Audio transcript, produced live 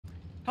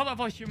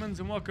Hello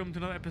humans and welcome to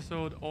another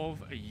episode of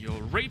your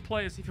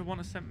replays. If you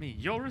want to send me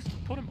yours,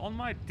 put them on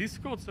my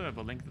Discord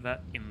server, link to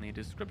that in the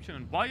description.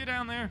 And while you're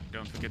down there,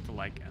 don't forget to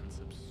like and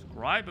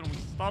subscribe. And we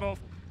start off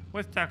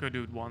with Taco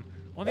Dude 1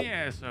 on the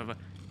AI server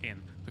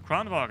in the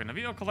Kranwagen. The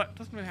VO Collect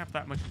doesn't really have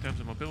that much in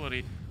terms of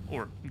mobility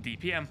or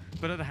DPM,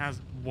 but it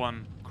has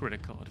one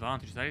critical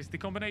advantage. That is the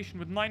combination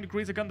with 9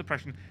 degrees of gun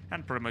depression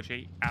and pretty much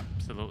a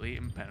absolutely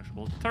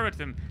impenetrable turret.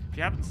 And if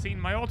you haven't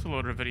seen my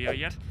autoloader video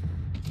yet,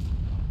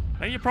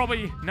 then you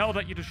probably know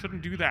that you just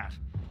shouldn't do that.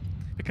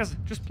 Because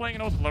just playing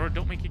an autoloader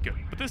don't make you good.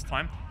 But this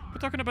time,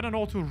 we're talking about an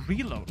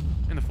auto-reload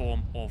in the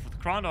form of the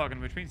Kranwagen,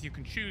 which means you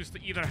can choose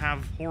to either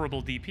have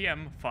horrible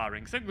DPM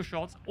firing single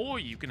shots, or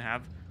you can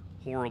have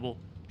horrible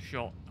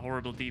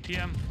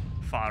DPM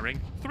firing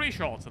 3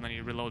 shots, and then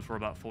you reload for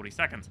about 40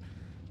 seconds.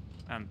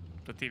 And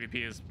the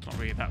TVP is not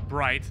really that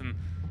bright, and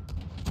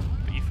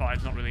the E5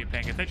 is not really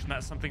paying attention.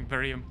 That's something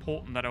very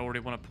important that I already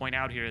want to point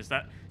out here, is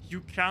that you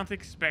can't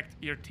expect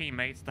your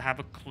teammates to have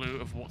a clue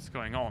of what's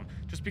going on.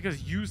 Just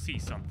because you see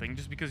something,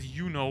 just because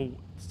you know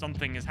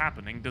something is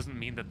happening, doesn't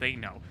mean that they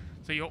know.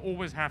 So you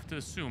always have to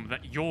assume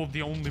that you're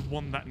the only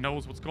one that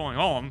knows what's going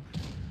on,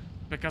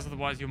 because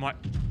otherwise you might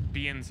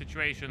be in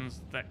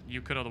situations that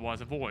you could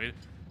otherwise avoid.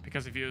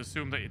 Because if you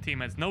assume that your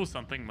teammates know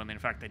something, when in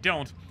fact they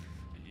don't,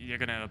 you're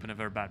going to end up in a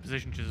very bad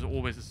position. Just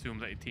always assume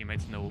that your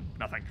teammates know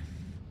nothing.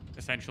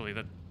 Essentially,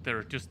 that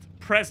they're just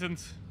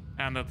present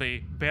and that they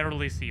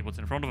barely see what's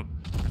in front of them.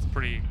 That's a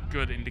pretty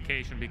good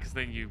indication, because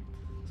then you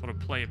sort of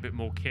play a bit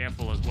more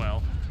careful as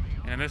well.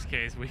 And in this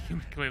case, we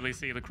can clearly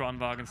see the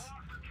Kranwagen's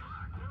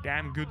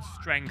damn good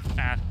strength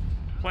at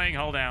playing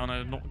hull down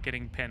and not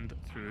getting pinned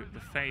through the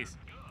face.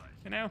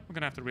 And now we're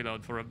going to have to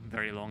reload for a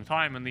very long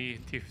time, and the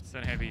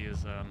T-10 Heavy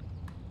is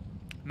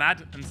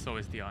mad, and so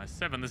is the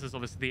i7. This is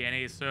obviously the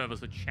NA server,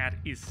 so chat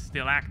is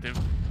still active,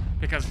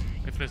 because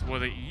if this were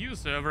the EU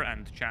server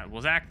and chat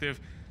was active,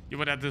 you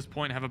would at this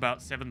point have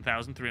about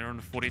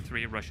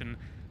 7,343 Russian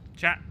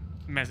chat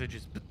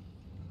messages. But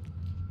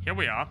here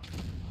we are.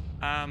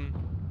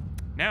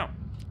 Now,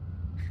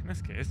 in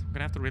this case, I'm going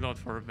to have to reload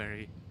for a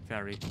very,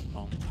 very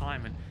long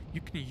time, and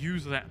you can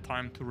use that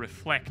time to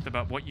reflect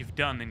about what you've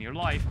done in your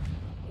life,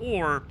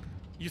 or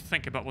you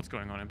think about what's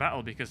going on in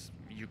battle, because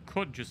you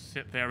could just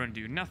sit there and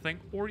do nothing,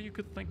 or you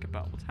could think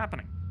about what's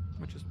happening,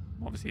 which is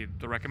obviously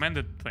the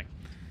recommended thing.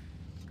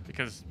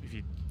 Because if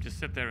you just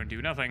sit there and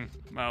do nothing,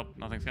 well,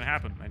 nothing's going to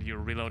happen. And you're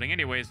reloading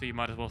anyway, so you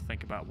might as well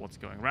think about what's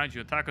going around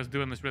you. Taco's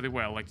doing this really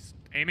well, like just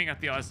aiming at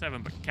the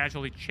i7, but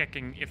casually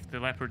checking if the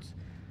Leopard's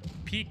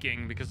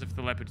peeking, because if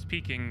the Leopard's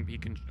peeking, he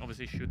can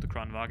obviously shoot the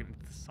Kranwagen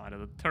into the side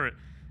of the turret.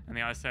 And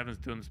the i7's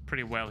doing this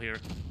pretty well here,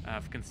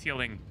 of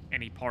concealing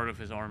any part of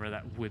his armor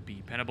that would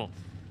be pinnable.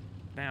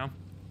 Now,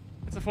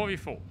 it's a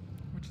 4v4,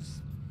 which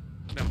is,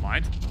 never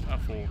mind, a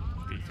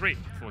 4v3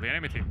 for the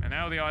enemy team. And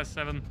now the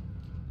i7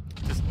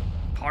 just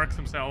parks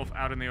himself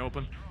out in the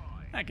open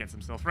and gets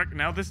himself wrecked.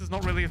 Now, this is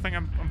not really a thing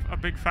I'm a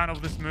big fan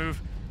of this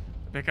move,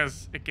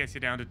 because it gets you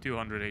down to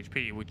 200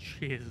 HP, which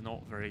is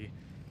not very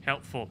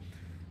helpful.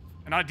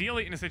 And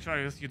ideally, in a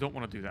situation like this, you don't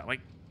want to do that.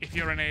 Like, if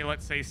you're in a,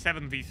 let's say,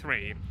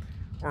 7v3,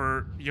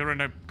 or you're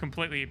in a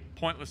completely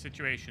pointless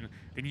situation,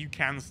 then you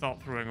can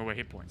start throwing away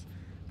hit points.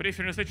 But if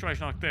you're in a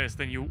situation like this,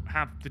 then you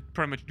have to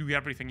pretty much do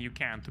everything you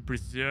can to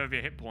preserve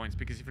your hit points,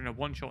 because if you're in a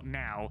one-shot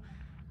now,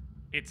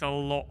 it's a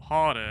lot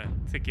harder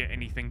to get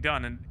anything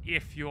done. And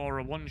if you are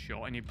a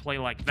one-shot and you play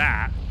like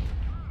that,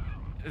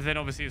 then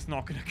obviously it's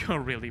not going to go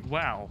really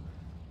well.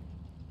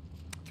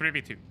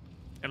 3v2.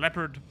 A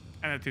Leopard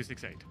and a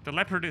 268. The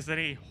Leopard is in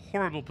a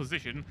horrible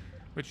position,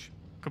 which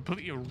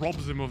completely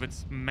robs him of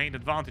its main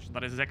advantage, and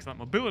that is his excellent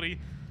mobility.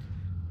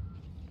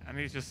 And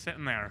he's just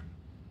sitting there,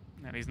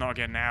 and he's not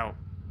getting out.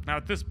 Now,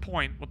 at this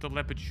point, what the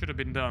Leopard should have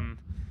been done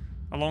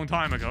a long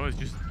time ago is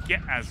just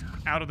get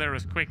out of there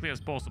as quickly as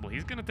possible.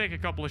 He's going to take a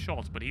couple of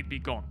shots, but he'd be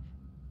gone.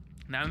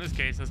 Now, in this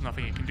case, there's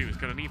nothing he can do. He's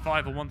got an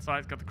E5 on one side,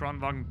 he's got the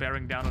Kranwagen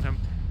bearing down on him.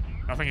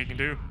 Nothing he can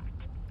do.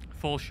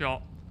 Full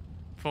shot,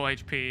 full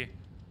HP,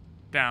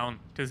 down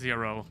to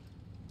 0.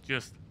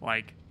 Just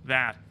like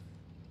that.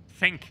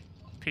 Think,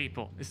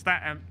 people. It's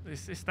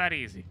that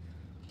easy.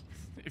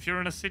 If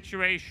you're in a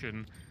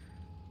situation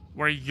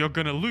where you're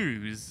going to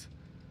lose,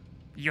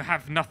 you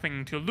have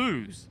nothing to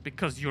lose,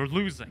 because you're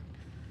losing.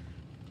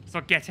 So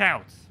get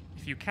out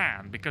if you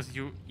can, because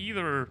you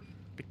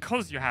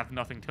have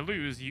nothing to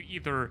lose, you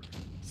either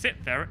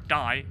sit there,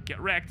 die, get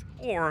wrecked,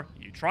 or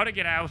you try to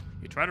get out,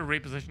 you try to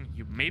reposition,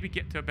 you maybe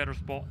get to a better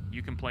spot,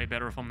 you can play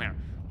better from there.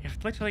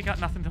 You've literally got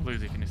nothing to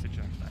lose if you're in a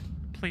situation like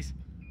that. Please,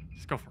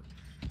 just go for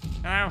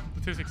it. Now,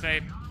 the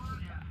 268,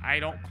 I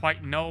don't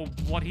quite know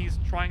what he's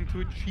trying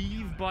to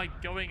achieve by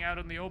going out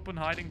in the open,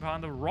 hiding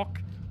behind the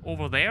rock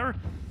over there.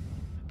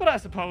 But I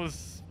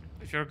suppose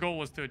if your goal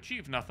was to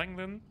achieve nothing,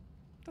 then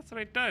that's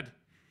what it did.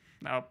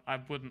 Now, I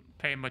wouldn't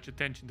pay much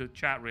attention to the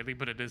chat, really,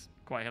 but it is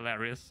quite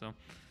hilarious, so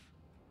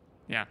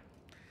yeah.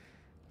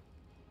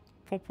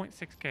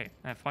 4.6k.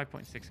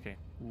 5.6k.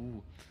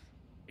 Ooh.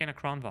 In a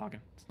Kranwagen.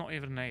 It's not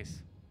even an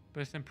ace,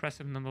 but it's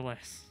impressive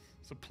nonetheless.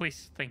 So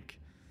please think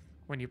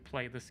when you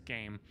play this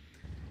game.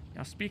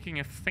 Now, speaking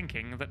of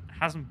thinking that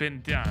hasn't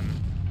been done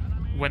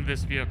when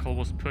this vehicle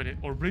was put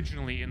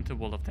originally into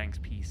World of Tanks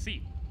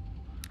PC.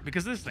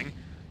 Because this thing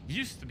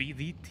used to be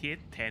the tier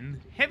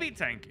 10 heavy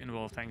tank in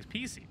World of Tanks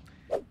PC.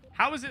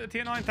 How is it a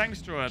tier 9 tank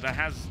destroyer that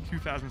has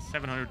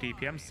 2,700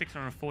 DPM,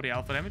 640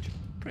 alpha damage?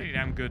 Pretty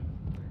damn good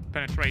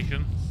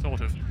penetration,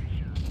 sort of.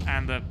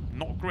 And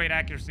not great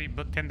accuracy,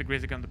 but 10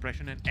 degrees of gun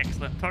depression and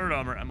excellent turret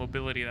armor and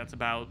mobility that's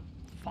about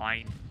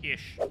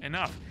fine-ish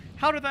enough.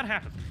 How did that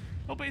happen?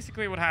 Well,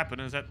 basically what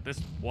happened is that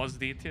this was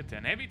the tier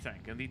 10 heavy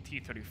tank, and the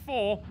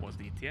T-34 was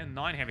the tier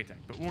 9 heavy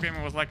tank. But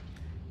Wargamer was like,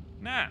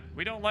 nah,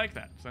 we don't like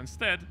that. So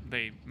instead,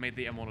 they made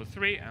the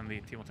M103 and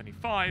the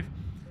T-125,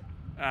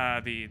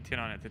 the tier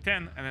 9 and tier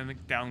 10, and then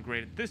they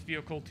downgraded this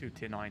vehicle to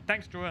tier 9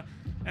 tank destroyer,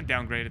 and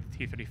downgraded the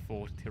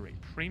T-34 to tier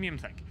 8 premium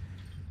tank.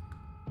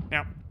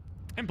 Now,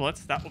 in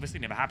Blitz, that obviously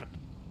never happened.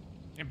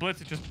 In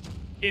Blitz, it just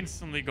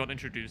instantly got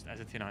introduced as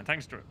a tier 9 tank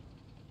destroyer,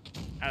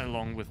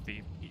 along with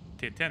the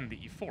tier 10, the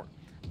E4.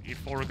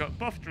 E4 got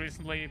buffed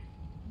recently,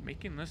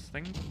 making this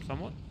thing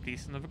somewhat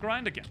decent of a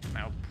grind again.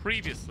 Now,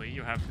 previously,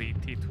 you have the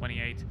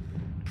T28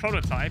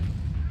 prototype,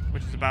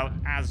 which is about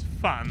as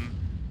fun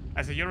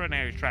as a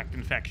urinary tract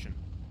infection.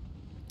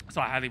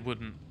 So I highly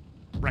wouldn't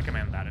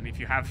recommend that. And if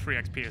you have free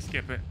XP to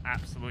skip it,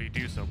 absolutely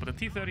do so. But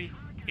the T30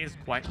 is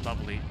quite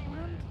lovely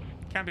and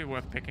can be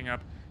worth picking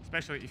up,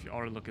 especially if you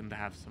are looking to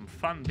have some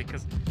fun,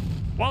 because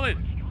while it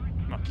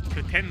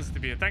pretends to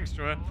be a tank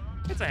destroyer,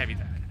 it's a heavy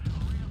tank.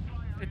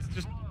 It's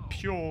just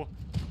pure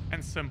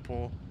and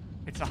simple.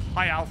 It's a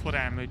high alpha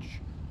damage,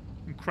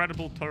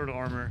 incredible turret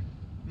armor,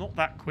 not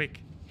that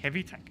quick,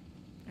 heavy tank.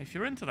 If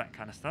you're into that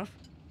kind of stuff,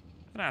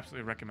 then I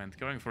absolutely recommend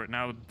going for it.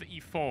 Now, the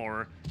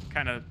E4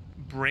 kind of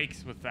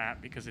breaks with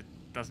that because it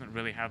doesn't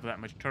really have that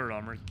much turret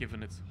armor,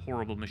 given its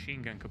horrible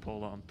machine gun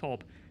cupola on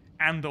top,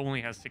 and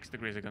only has 6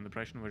 degrees of gun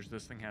depression, which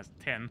this thing has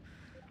 10.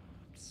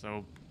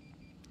 So,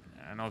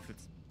 I don't know if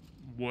it's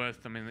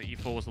worth. I mean, the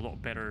E4 was a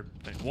lot better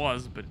than it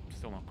was, but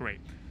still not great.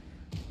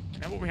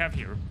 Now what we have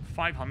here,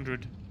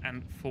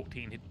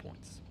 514 hit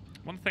points.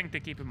 One thing to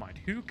keep in mind,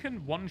 who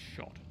can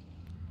one-shot?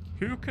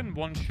 Who can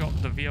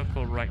one-shot the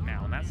vehicle right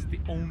now? And that's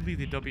only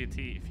the WT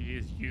if he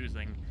is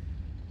using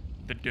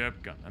the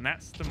derp gun. And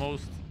that's the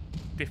most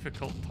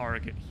difficult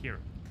target here.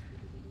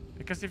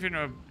 Because if you're in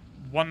a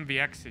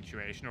 1vx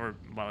situation, or,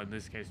 well, in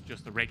this case,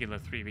 just a regular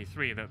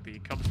 3v3 that the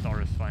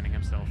Cubstar is finding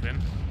himself in,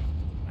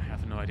 I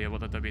have no idea what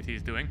the WT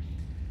is doing,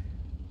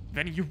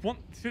 then you want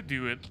to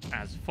do it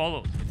as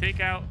follows. You take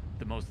out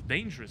the most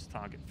dangerous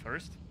target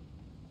first,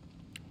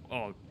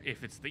 or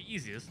if it's the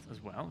easiest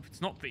as well. If it's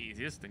not the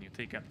easiest, then you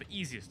take out the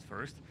easiest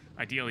first.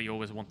 Ideally, you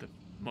always want the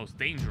most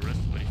dangerous,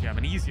 but if you have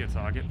an easier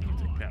target, you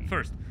take that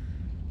first.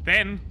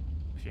 Then,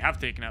 if you have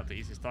taken out the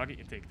easiest target,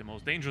 you take the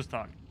most dangerous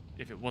target,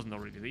 if it wasn't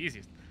already the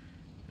easiest.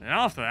 And then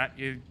after that,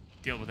 you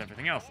deal with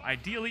everything else.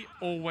 Ideally,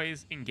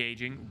 always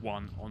engaging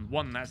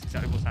one-on-one. That's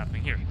exactly what's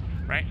happening here,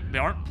 right? They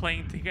aren't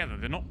playing together.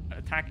 They're not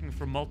attacking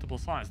from multiple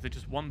sides. They're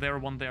just one there,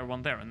 one there,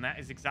 one there. And that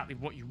is exactly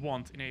what you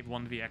want in a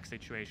 1vx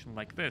situation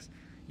like this.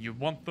 You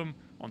want them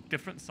on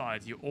different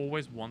sides. You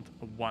always want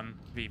a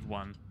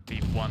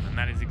 1v1v1. And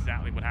that is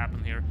exactly what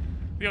happened here.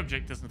 The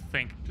object doesn't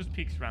think, just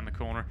peeks around the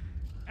corner.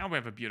 And we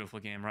have a beautiful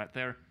game right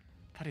there.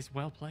 That is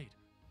well played.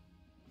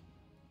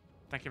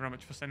 Thank you very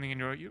much for sending in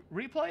your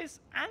replays,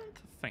 and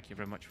thank you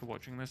very much for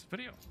watching this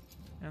video.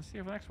 And see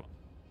you for the next one.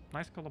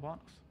 Nice colour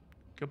bonus.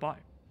 Goodbye.